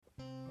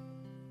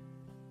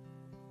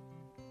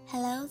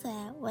Hello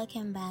there,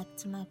 welcome back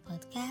to my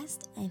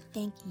podcast and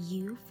thank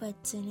you for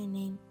tuning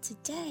in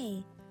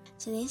today.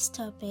 Today's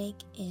topic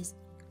is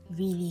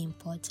really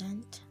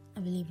important. I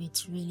believe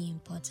it's really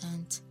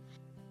important.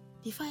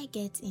 Before I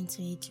get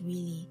into it,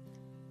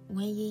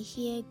 when you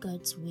hear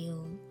God's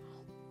will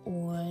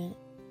or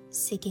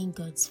seeking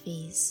God's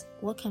face,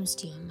 what comes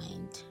to your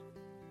mind?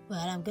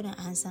 Well, I'm going to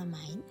answer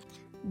mine.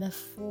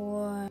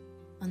 Before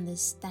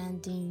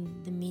understanding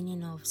the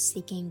meaning of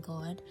seeking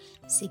God,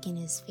 seeking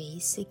His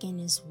face, seeking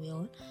His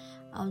will,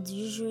 I would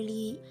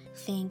usually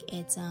think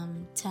it's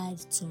tied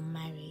to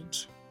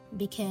marriage,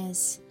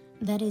 because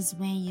that is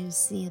when you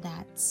see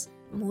that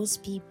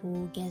most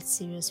people get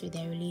serious with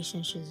their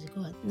relationships with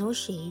God. No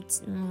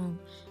shades, no.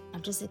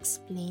 I'm just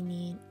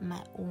explaining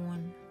my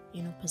own,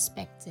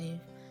 perspective.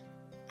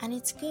 And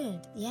it's good.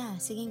 Yeah,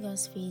 seeking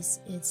God's face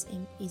is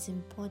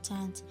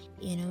important,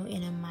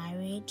 in a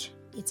marriage.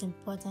 It's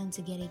important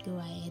to get a go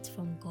ahead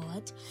from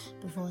God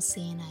before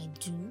saying I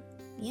do.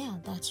 Yeah,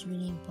 that's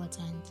really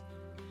important.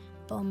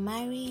 But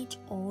marriage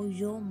or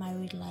your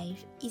married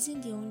life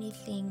isn't the only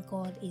thing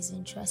God is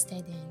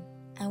interested in.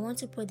 I want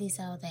to put this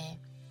out there,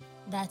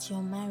 that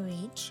your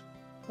marriage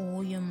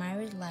or your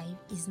married life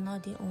is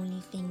not the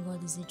only thing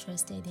God is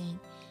interested in.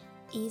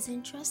 He is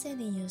interested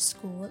in your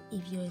school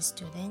if you're a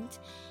student.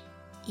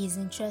 He is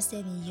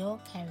interested in your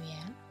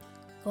career.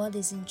 God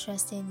is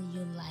interested in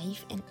your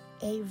life and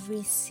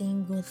every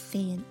single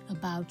thing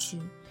about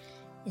you.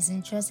 He's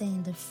interested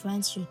in the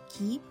friends you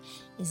keep.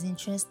 He's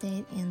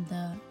interested in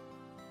the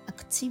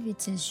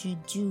activities you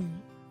do.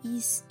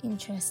 He's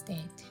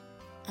interested.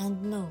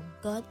 And no,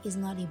 God is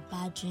not a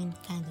badgering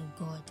kind of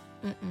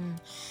God.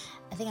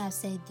 I think I've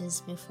said this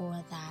before,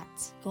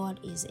 that God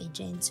is a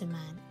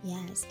gentleman.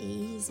 Yes,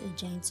 He is a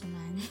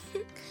gentleman.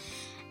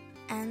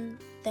 And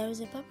there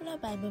is a popular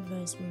Bible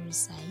verse we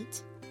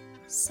recite,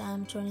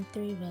 Psalm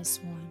 23 verse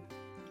 1,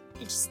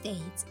 which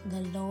states,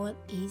 "The Lord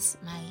is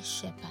my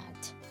shepherd."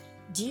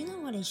 Do you know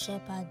what a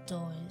shepherd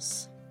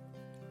does?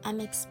 I'm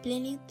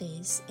explaining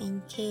this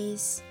in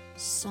case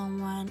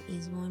someone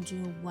is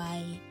wondering,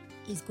 why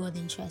is God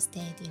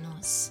interested in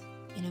us?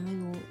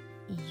 Maybe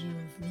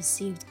you've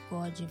received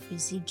God, you've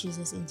received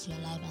Jesus into your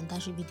life, and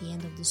that should be the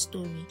end of the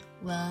story.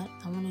 Well,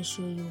 I want to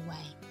show you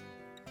why.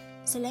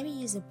 So let me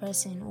use the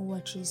person who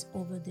watches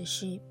over the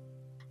sheep.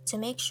 To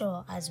make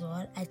sure as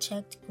well, I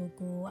checked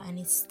Google and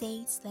it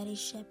states that a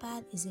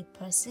shepherd is a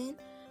person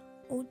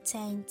who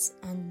tends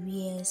and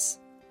rears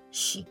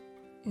sheep.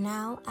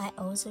 Now, I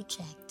also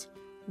checked,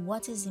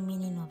 what is the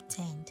meaning of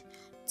tend?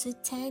 To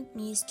tend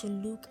means to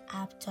look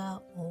after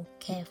or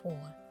care for.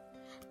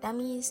 That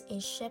means a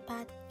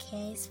shepherd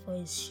cares for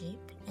his sheep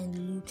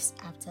and looks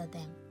after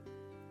them.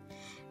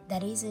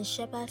 That is, a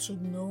shepherd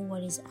should know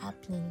what is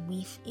happening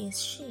with his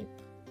sheep.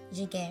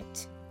 You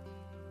get?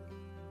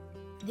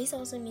 This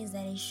also means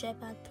that a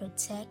shepherd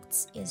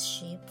protects his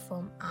sheep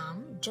from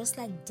harm, just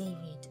like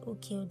David, who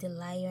killed the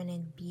lion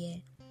and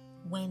bear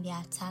when they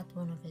attacked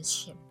one of his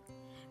sheep.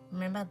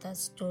 Remember that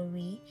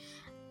story?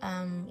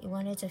 He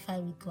wanted to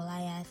fight with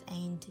Goliath,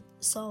 and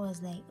Saul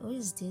was like, "Who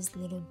is this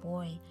little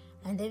boy?"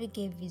 And David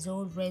gave his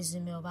old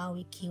resume of how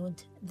he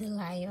killed the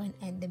lion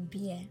and the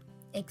bear.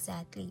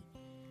 Exactly.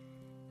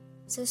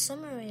 So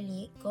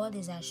summarily, God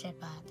is our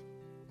shepherd.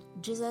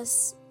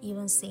 Jesus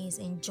even says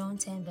in John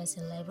 10 verse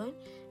 11,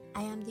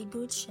 "I am the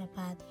good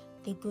shepherd.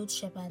 The good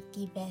shepherd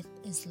giveth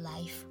his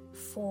life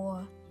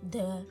for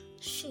the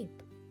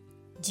sheep."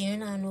 Do you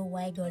now know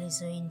why God is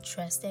so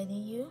interested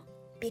in you?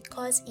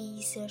 Because He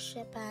is your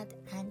shepherd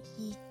and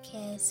He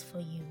cares for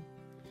you.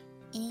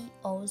 He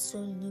also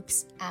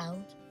looks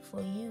out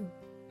for you.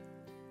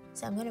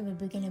 So I'm going to be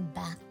bringing it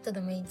back to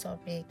the main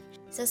topic.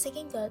 So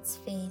seeking God's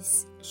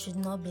face should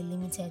not be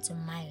limited to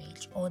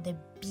marriage or the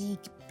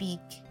big,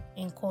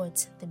 in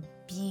quotes, the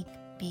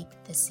big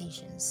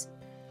decisions.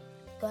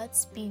 God's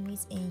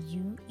Spirit in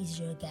you is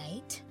your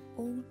guide,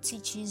 who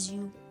teaches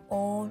you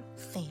all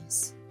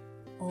things.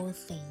 All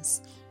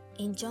things.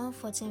 In John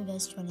 14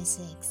 verse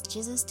 26,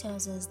 Jesus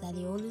tells us that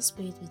the Holy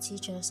Spirit will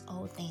teach us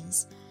all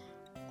things.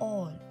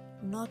 All,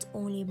 not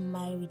only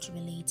marriage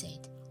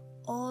related.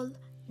 All,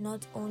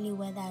 not only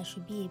whether I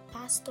should be a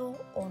pastor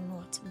or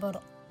not,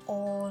 but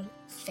all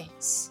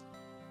things.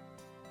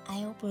 I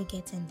hope we're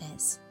getting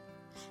this.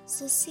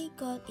 So seek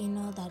God in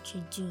all that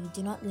you do.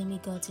 Do not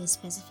limit God to a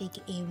specific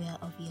area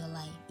of your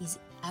life. He's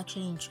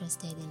actually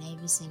interested in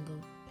every single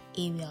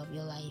area of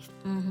your life.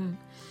 And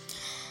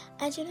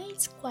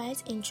it's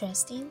quite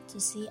interesting to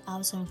see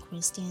how some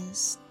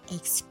Christians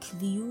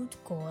exclude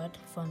God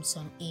from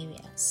some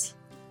areas.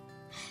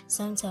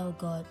 Some tell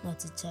God not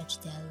to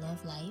touch their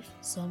love life.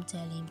 Some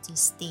tell Him to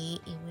stay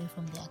away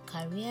from their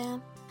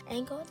career.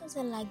 And God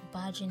doesn't like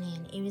barging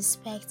in. He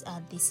respects our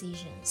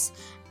decisions.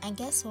 And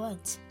guess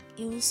what?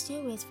 He will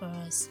still wait for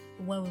us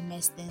when we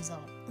mess things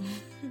up.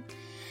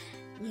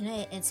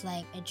 It's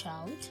like a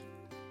child.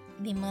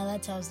 The mother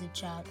tells the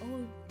child,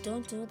 "Oh,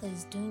 don't do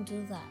this, don't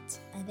do that."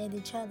 And then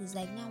the child is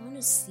like, "No, I want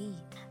to see."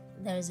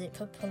 There's a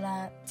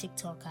popular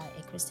TikToker,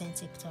 a Christian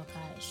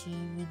TikToker. She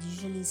would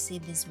usually say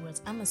these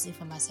words. I'm going to say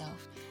for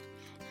myself.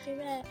 She'll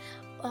be like,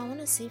 oh, I want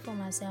to see for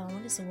myself. I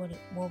want to see what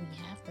we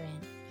have for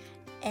him.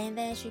 And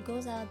then she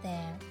goes out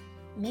there.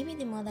 Maybe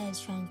the mother is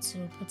trying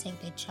to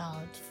protect the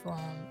child from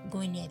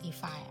going near the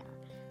fire.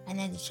 And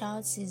then the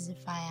child sees the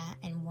fire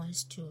and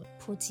wants to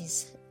put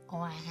his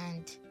or her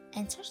hand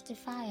and touch the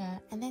fire.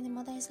 And then the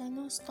mother is like,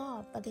 no,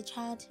 stop. But the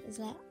child is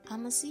like,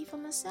 I'm going to see for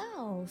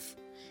myself.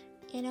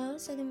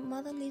 So the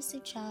mother leaves the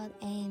child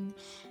and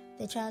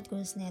the child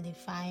goes near the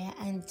fire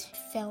and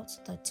felt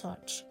the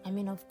touch.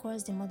 Of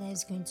course, the mother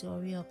is going to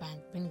hurry up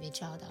and bring the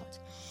child out.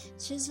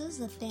 So just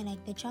the thing,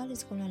 like the child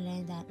is going to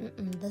learn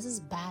that this is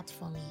bad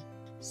for me.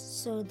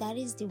 So that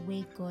is the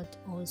way God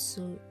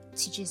also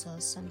teaches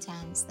us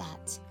sometimes,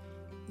 that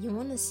you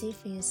want to see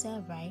for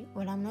yourself, right?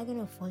 Well, I'm not going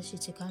to force you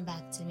to come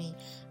back to me.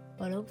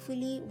 But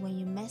hopefully, when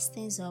you mess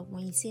things up,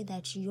 when you say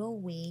that your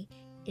way,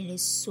 it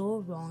is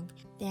so wrong,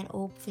 then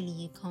hopefully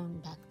you come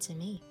back to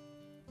me.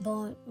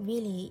 But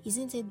really,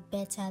 isn't it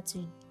better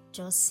to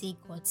just see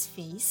God's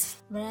face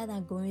rather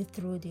than going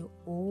through the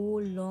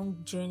whole long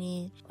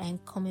journey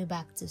and coming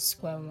back to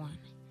square one?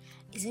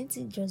 Isn't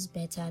it just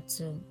better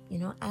to,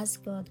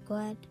 ask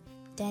God,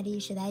 Daddy,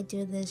 should I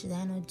do this? Should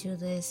I not do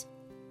this?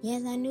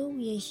 Yes, I know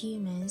we are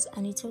humans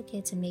and it's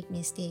okay to make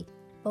mistakes.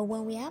 But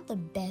when we have the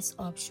best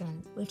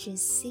option, which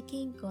is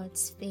seeking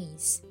God's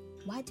face,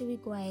 why do we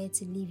go ahead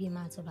to leave him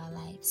out of our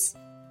lives?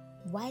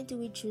 Why do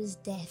we choose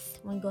death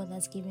when God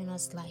has given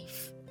us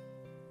life?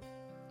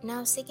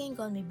 Now, seeking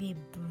God may be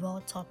a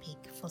broad topic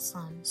for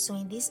some. So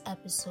in this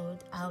episode,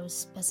 I will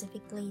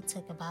specifically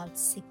talk about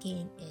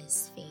seeking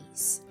his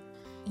face.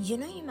 You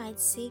might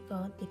seek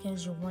God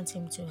because you want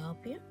him to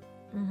help you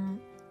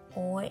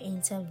or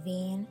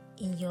intervene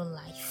in your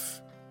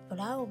life. But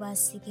how about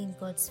seeking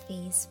God's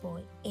face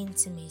for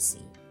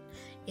intimacy?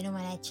 When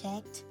I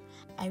checked,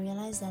 I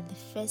realized that the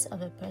face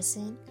of a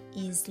person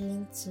is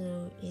linked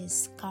to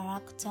his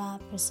character,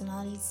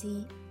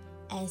 personality.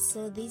 And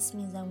so this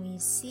means that when you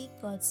seek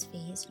God's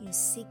face, you're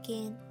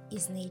seeking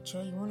his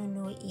nature. You want to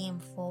know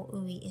him for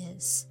who he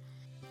is.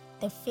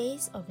 The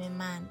face of a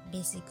man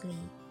basically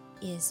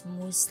is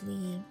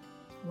mostly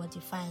what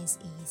defines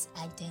his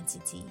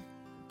identity.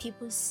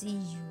 People see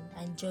you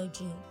and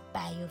judge you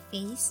by your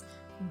face,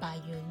 by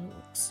your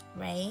looks,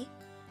 right?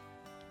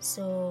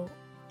 So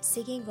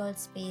seeking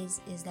God's face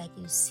is like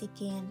you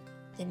seeking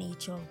the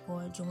nature of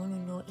God. You want to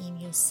know him.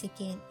 You're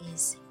seeking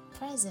his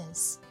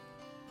presence.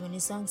 When the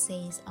song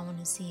says, I want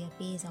to see your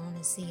face, I want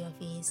to see your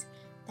face,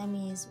 that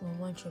means we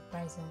want your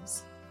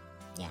presence.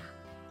 Yeah.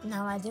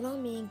 Now, I do not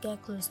mean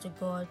get close to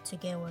God to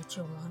get what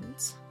you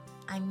want.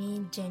 I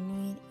mean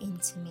genuine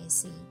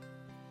intimacy.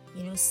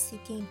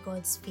 Seeking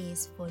God's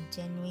face for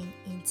genuine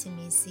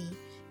intimacy.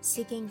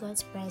 Seeking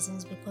God's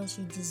presence because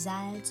you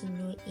desire to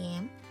know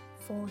him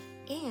for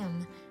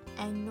him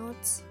and not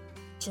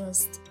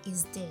just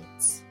his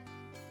deeds.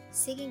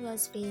 Seeking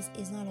God's face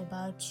is not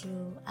about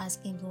you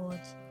asking God,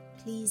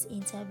 please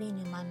intervene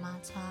in my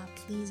matter.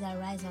 Please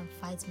arise and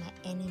fight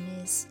my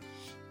enemies.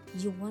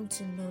 You want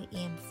to know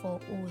him for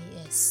who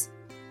he is.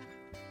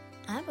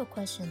 I have a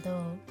question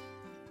though.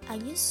 Are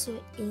you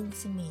so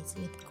intimate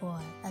with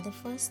God that the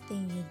first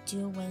thing you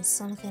do when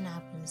something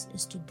happens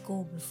is to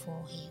go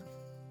before him?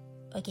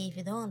 Okay, if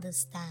you don't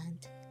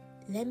understand,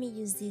 let me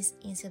use this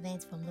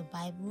incident from the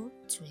Bible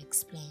to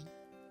explain.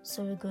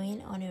 So we're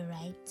going on a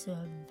ride to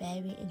a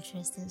very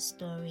interesting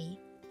story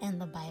in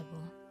the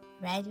Bible.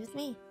 Ride with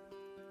me.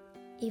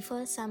 In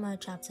 1 Samuel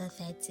chapter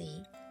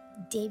 30,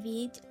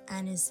 David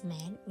and his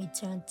men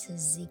returned to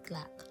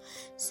Ziklag.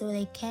 So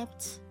they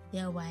kept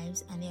their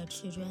wives and their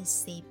children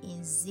safe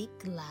in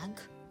Ziklag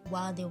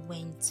while they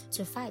went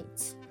to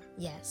fight.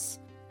 Yes.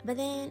 But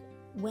then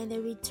when they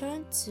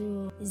returned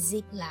to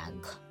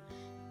Ziklag,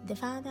 they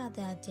found out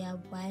that their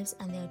wives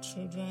and their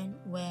children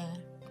were,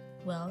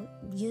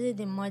 using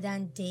the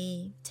modern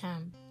day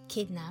term,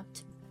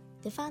 kidnapped.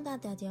 They found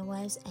out that their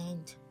wives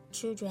and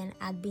children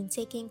had been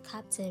taken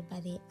captive by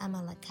the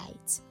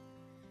Amalekites.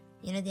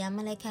 The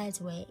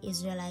Amalekites were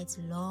Israelites'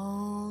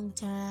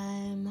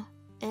 long-time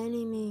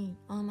enemy.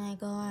 Oh my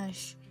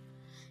gosh.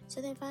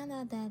 So they found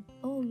out that,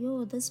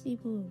 these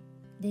people,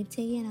 they've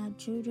taken our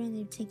children,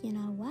 they've taken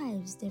our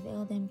wives, they've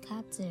held them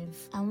captive.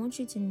 I want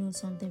you to know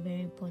something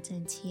very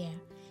important here.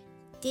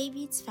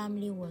 David's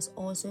family was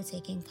also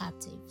taken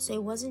captive. So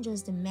it wasn't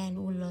just the men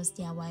who lost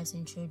their wives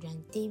and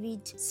children.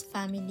 David's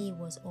family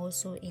was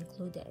also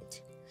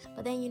included.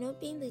 But then,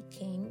 being the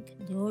king,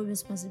 the whole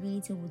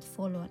responsibility would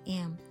fall on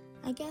him.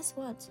 And guess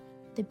what?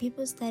 The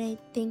people started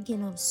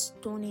thinking of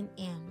stoning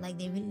him. Like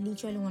they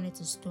literally wanted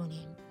to stone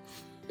him.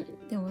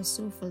 They were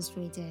so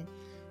frustrated.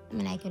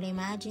 I could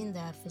imagine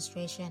the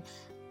frustration.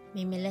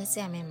 Maybe let's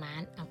say I'm a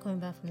man, I'm coming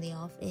back from the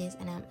office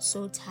and I'm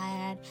so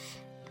tired.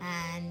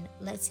 And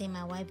let's say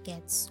my wife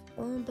gets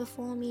home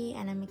before me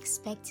and I'm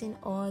expecting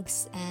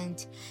hugs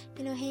and,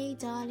 hey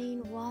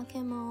darling,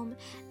 welcome home.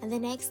 And the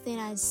next thing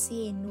I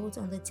see a note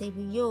on the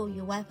table, your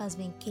wife has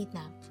been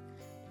kidnapped.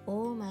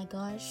 Oh my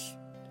gosh,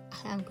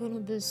 I'm going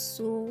to be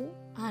so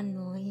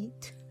annoyed.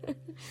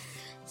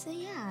 So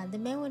yeah, the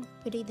men would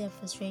put their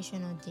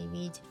frustration on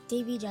David.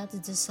 David had to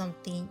do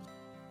something.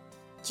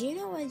 Do you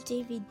know what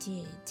David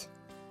did?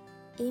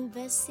 In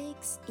verse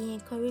 6, he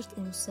encouraged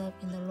himself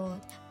in the Lord,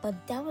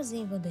 but that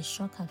wasn't even the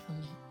shocker for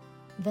me.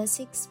 Verse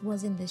 6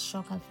 wasn't the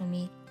shocker for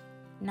me.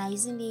 Now,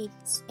 using the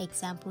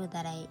example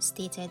that I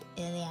stated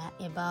earlier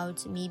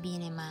about me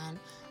being a man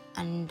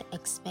and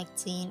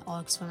expecting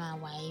hugs from my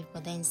wife,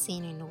 but then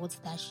seeing a note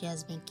that she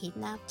has been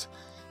kidnapped.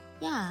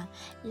 Yeah,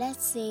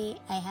 let's say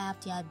I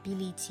have the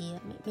ability,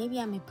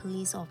 maybe I'm a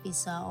police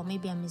officer, or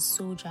maybe I'm a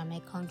soldier in my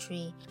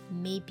country.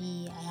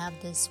 Maybe I have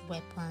these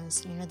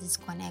weapons, these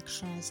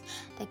connections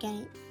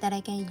that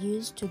I can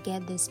use to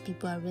get these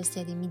people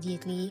arrested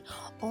immediately.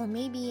 Or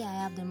maybe I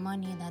have the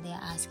money that they're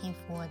asking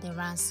for, the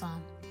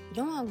ransom.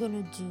 You know what I'm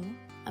going to do?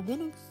 I'm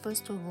going to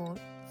first of all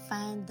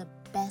find the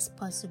best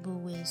possible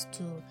ways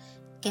to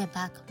get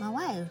back my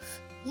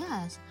wife.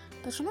 Yes,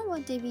 but you know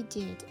what David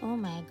did? Oh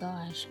my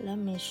gosh, let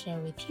me share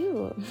with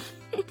you.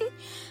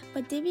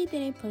 But David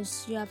didn't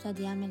pursue after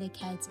the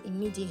Amalekites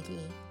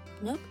immediately.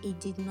 Nope, he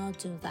did not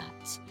do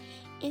that.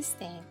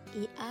 Instead,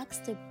 he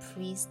asked the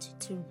priest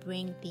to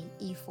bring the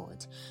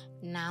ephod.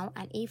 Now,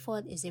 an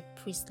ephod is a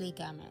priestly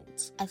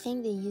garment. I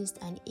think they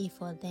used an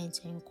ephod then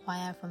to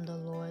inquire from the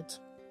Lord.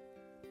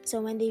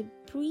 So when the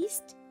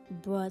priest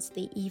brought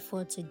the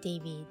ephod to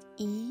David,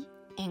 he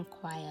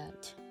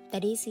inquired.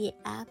 That is, he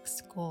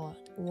asked God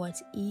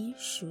what he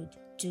should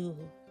do.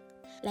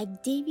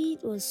 Like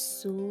David was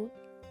so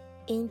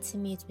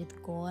intimate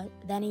with God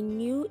that he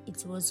knew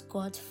it was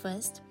God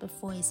first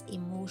before his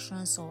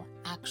emotions or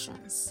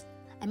actions.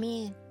 I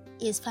mean,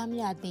 his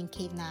family had been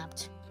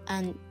kidnapped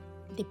and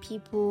the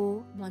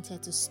people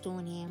wanted to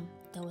stone him.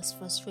 There was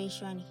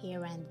frustration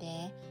here and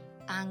there,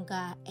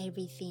 anger,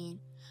 everything.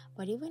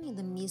 But even in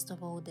the midst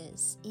of all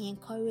this, he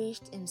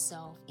encouraged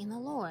himself in the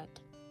Lord.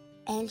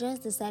 And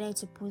just decided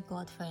to put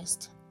God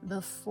first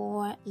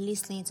before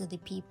listening to the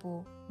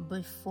people,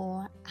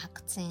 before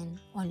acting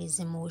on his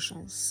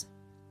emotions.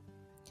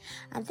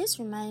 And this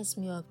reminds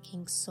me of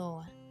King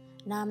Saul.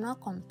 Now, I'm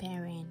not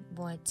comparing,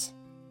 but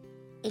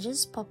it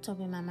just popped up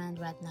in my mind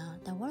right now.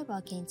 Then what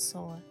about King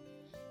Saul?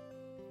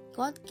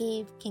 God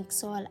gave King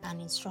Saul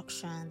an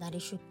instruction that he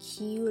should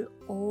kill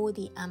all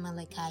the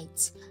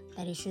Amalekites,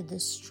 that he should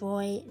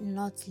destroy,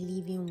 not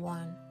leaving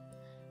one.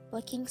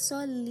 But King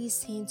Saul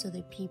listened to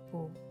the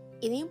people.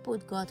 He didn't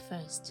put God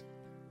first.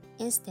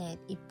 Instead,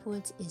 he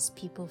put his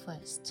people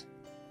first.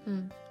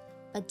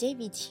 But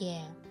David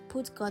here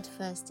put God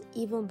first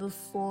even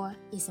before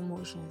his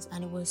emotions,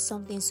 and it was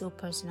something so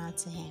personal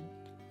to him.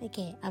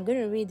 Okay, I'm going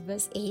to read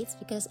verse 8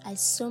 because I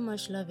so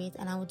much love it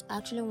and I would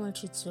actually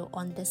want you to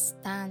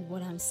understand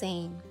what I'm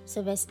saying.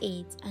 So verse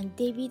 8, and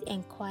David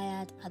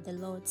inquired at the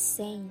Lord,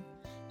 saying,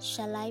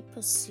 shall I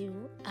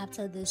pursue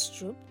after this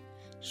troop?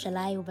 Shall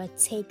I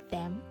overtake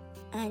them?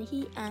 And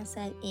he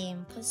answered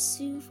him,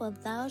 pursue, for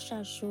thou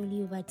shalt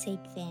surely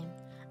overtake them,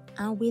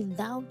 and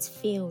without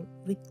fail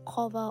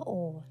recover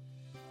all.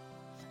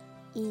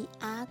 He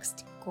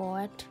asked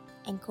God,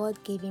 and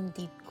God gave him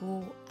the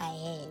go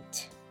ahead.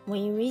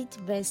 When you read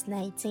verse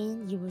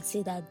 19, you will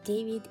see that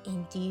David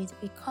indeed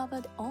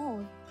recovered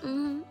all.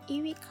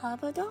 He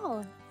recovered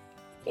all.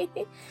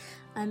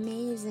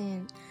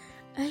 Amazing.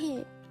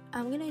 Okay,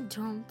 I'm going to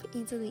jump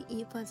into the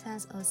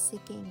importance of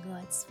seeking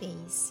God's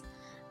face.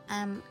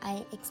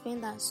 I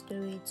explained that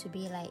story to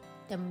be like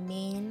the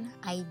main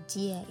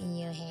idea in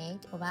your head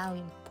of how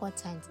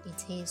important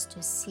it is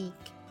to seek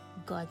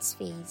God's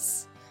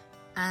face.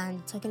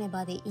 And talking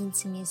about the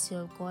intimacy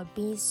of God,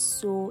 being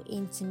so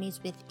intimate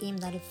with Him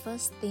that the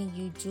first thing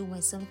you do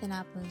when something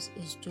happens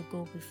is to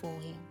go before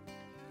Him.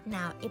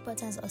 Now,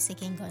 importance of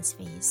seeking God's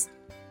face.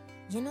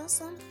 You know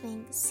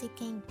something?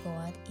 Seeking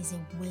God is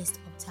a waste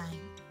of time.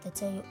 They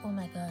tell you, oh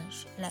my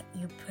gosh, like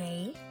you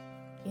pray,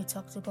 you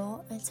talk to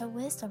God, it's a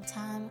waste of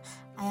time.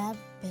 I have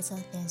better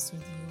things to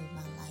do with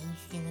my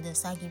life. They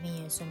start giving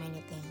you so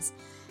many things.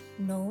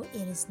 No,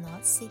 it is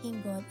not.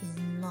 Seeking God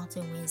is not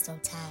a waste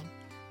of time.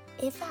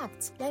 In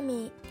fact, let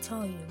me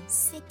tell you,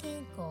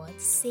 seeking God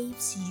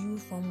saves you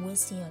from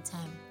wasting your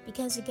time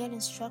because you get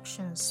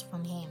instructions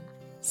from Him.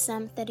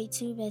 Psalm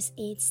 32 verse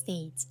 8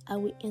 states, I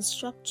will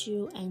instruct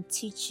you and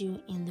teach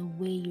you in the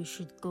way you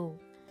should go.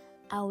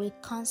 I will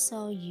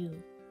counsel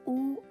you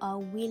who are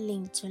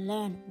willing to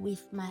learn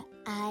with my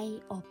eye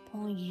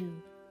upon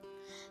you.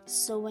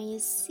 So when you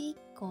seek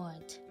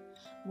God,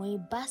 when you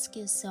bask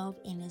yourself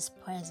in His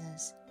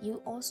presence,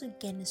 you also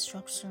get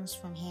instructions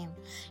from Him.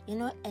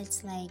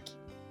 It's like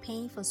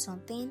paying for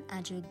something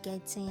and you're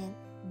getting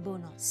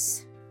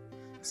bonus.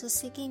 So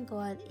seeking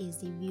God is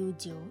the real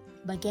deal,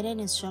 but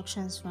getting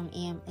instructions from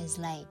Him is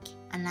like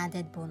an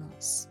added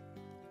bonus.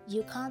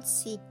 You can't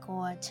seek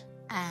God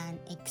and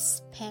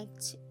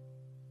expect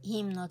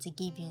Him not to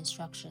give you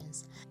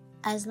instructions.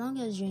 As long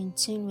as you're in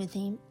tune with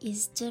Him,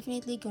 He's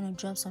definitely going to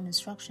drop some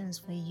instructions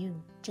for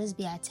you. Just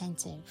be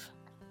attentive.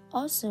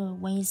 Also,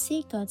 when you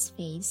seek God's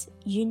face,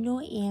 you know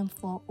Him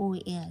for who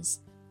He is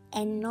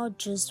and not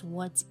just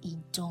what He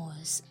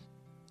does.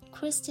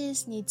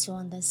 Christians need to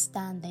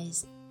understand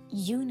this.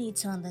 You need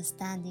to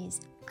understand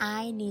this.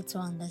 I need to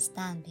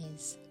understand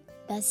this.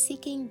 That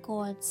seeking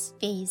God's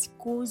face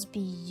goes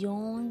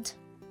beyond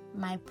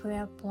my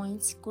prayer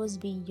points, goes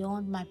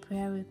beyond my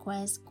prayer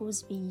requests,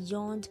 goes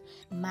beyond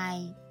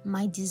my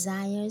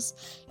desires.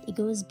 It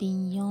goes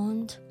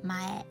beyond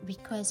my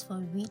request for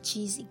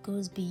riches. It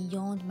goes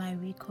beyond my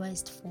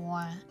request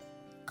for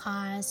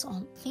cars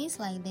or things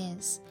like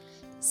this.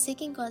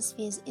 Seeking God's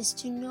face is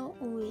to know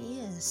who He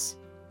is.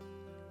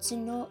 To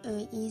know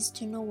who He is,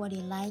 to know what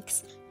He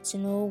likes, to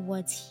know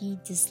what He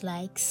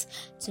dislikes,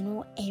 to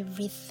know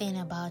everything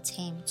about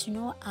Him, to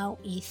know how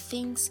He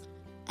thinks.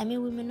 I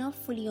mean, we may not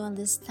fully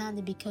understand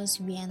it because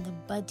we are in the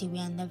body, we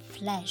are in the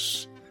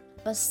flesh,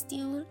 but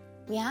still,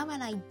 we have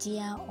an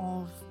idea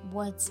of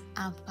what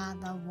our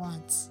Father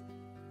wants.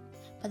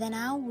 But then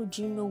how would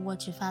you know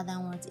what your Father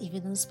wants if you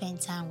don't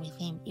spend time with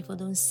Him, if you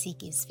don't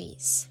seek His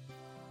face?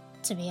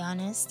 To be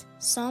honest,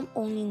 some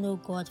only know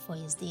God for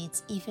His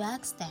deeds. If you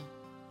ask them,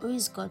 who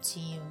is God to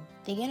you?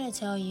 They're going to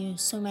tell you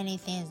so many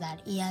things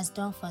that He has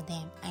done for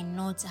them and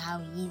not how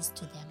He is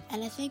to them.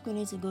 And I think we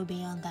need to go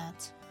beyond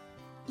that.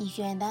 If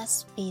you're in that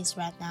space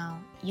right now,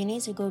 you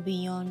need to go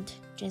beyond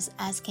just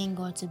asking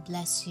God to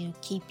bless you,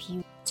 keep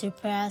you, to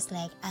prayers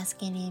like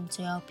asking Him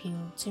to help you,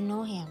 to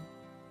know Him.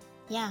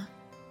 Yeah,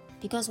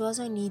 because we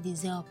also need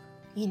His help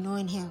in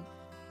knowing Him.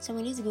 So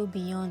we need to go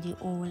beyond the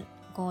old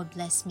God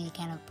bless me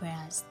kind of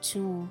prayers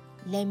to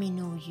let me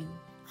know you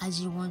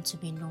as you want to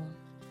be known.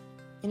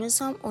 You know,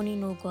 some only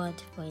know God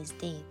for His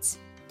deeds.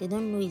 They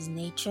don't know His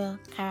nature,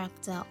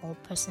 character, or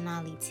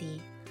personality.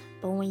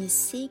 But when you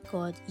seek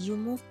God, you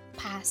move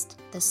past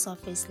the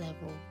surface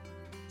level.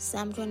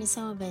 Psalm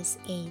 27 verse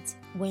 8,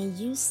 when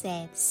you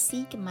said,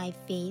 seek my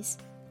face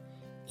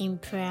in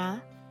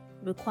prayer,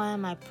 require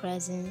my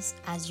presence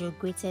as your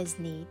greatest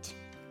need,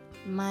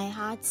 my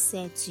heart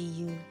said to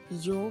you,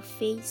 your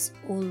face,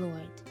 O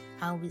Lord,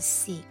 I will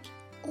seek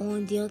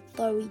on the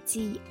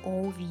authority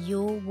of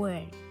your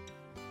word.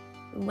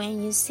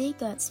 When you see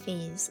God's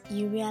face,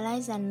 you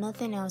realize that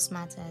nothing else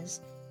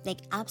matters. Like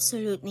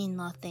absolutely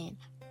nothing.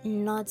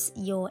 Not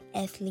your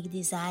earthly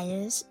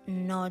desires,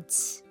 not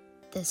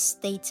the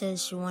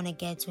status you want to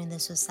get to in the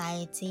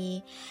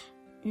society.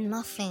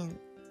 Nothing,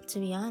 to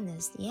be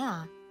honest.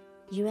 Yeah.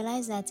 You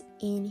realize that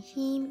in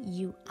Him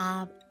you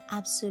have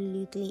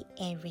absolutely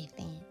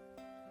everything.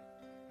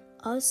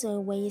 Also,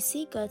 when you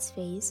see God's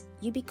face,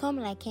 you become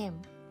like Him.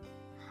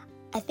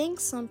 I think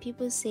some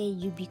people say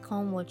you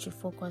become what you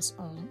focus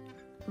on.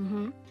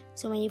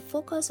 So when you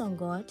focus on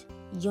God,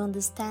 you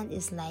understand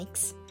His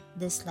likes,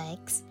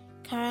 dislikes,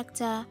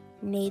 character,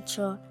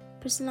 nature,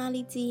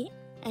 personality,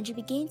 and you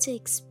begin to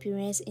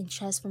experience a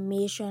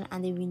transformation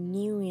and the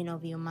renewing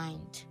of your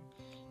mind.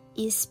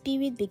 His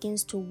Spirit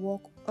begins to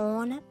work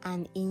on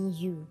and in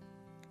you.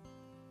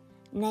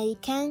 Now you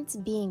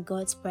can't be in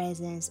God's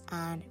presence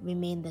and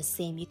remain the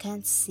same. You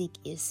can't seek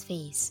His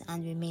face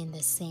and remain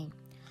the same.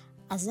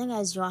 As long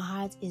as your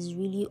heart is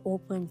really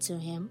open to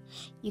Him,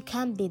 you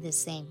can't be the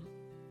same.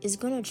 It's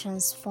going to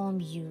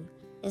transform you.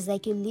 It's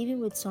like you're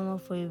living with someone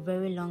for a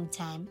very long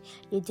time.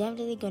 You're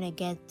definitely going to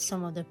get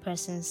some of the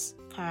person's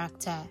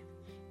character.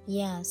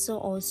 Yeah, so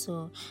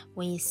also,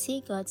 when you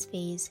see God's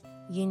face,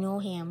 you know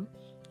Him,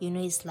 you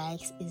know His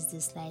likes, His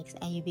dislikes,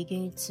 and you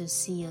begin to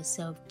see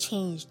yourself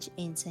changed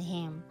into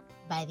Him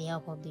by the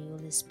help of the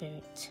Holy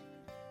Spirit.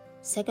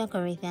 2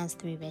 Corinthians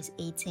 3 verse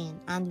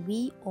 18, and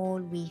we all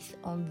with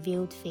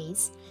unveiled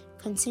face,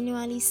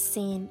 continually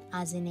seeing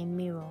as in a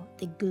mirror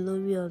the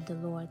glory of the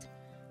Lord,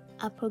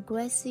 are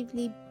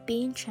progressively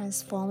being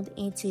transformed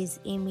into His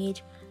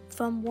image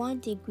from one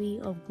degree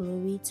of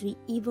glory to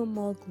even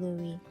more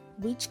glory,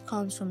 which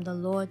comes from the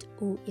Lord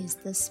who is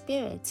the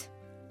Spirit.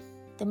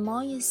 The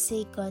more you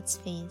see God's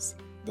face,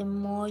 the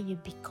more you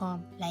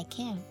become like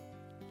Him.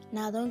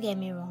 Now, don't get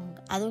me wrong.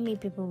 I don't mean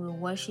people will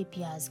worship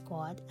you as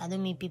God. I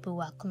don't mean people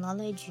will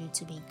acknowledge you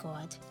to be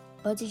God.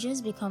 But to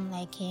just become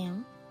like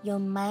Him, your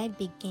mind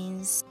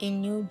begins a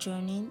new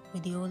journey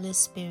with the Holy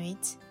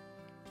Spirit.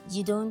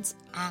 You don't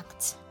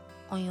act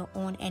on your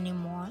own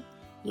anymore.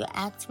 You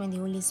act when the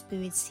Holy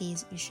Spirit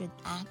says you should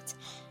act.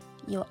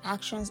 Your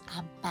actions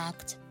are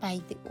backed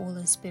by the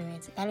Holy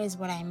Spirit. That is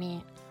what I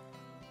mean.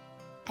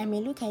 I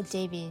mean, look at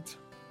David.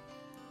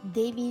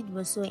 David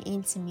was so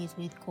intimate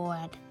with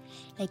God.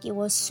 Like, he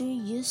was so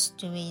used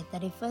to it that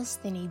the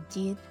first thing he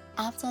did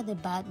after the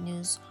bad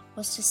news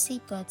was to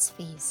seek God's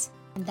face.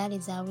 And that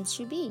is how it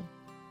should be.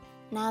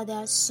 Now, there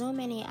are so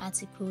many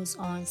articles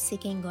on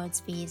seeking God's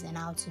face and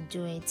how to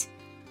do it.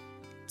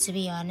 To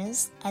be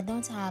honest, I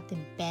don't have the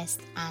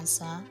best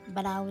answer,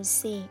 but I would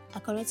say,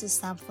 according to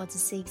Psalm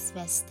 46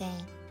 verse 10,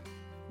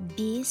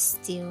 be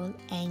still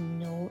and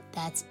know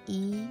that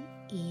He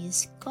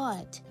is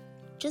God.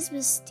 Just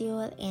be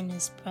still in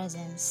His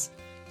presence.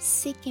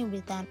 Seek Him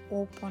with an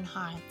open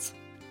heart.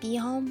 Be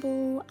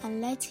humble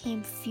and let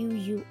Him fill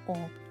you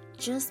up.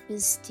 Just be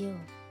still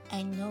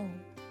and know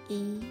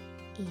He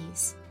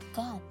is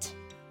God.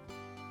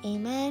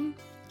 Amen.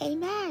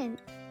 Amen.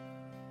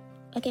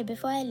 Okay,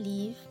 before I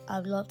leave,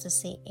 I'd love to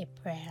say a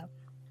prayer.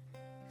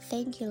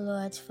 Thank you,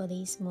 Lord, for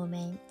this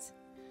moment.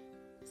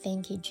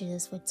 Thank you,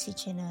 Jesus, for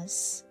teaching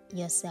us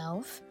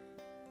yourself.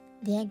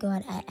 Dear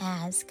God, I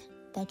ask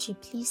that you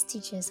please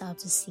teach us how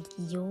to seek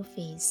your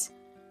face.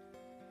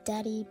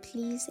 Daddy,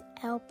 please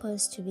help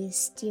us to be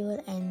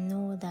still and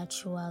know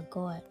that you are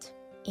God.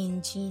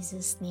 In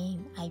Jesus'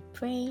 name I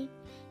pray.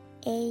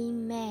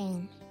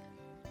 Amen.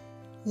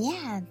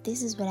 Yeah,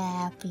 this is what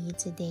I have for you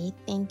today.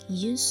 Thank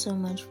you so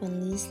much for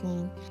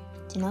listening.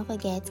 Do not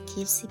forget,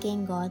 keep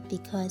seeking God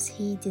because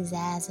He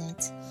desires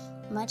it.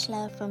 Much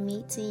love from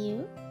me to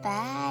you.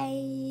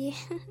 Bye.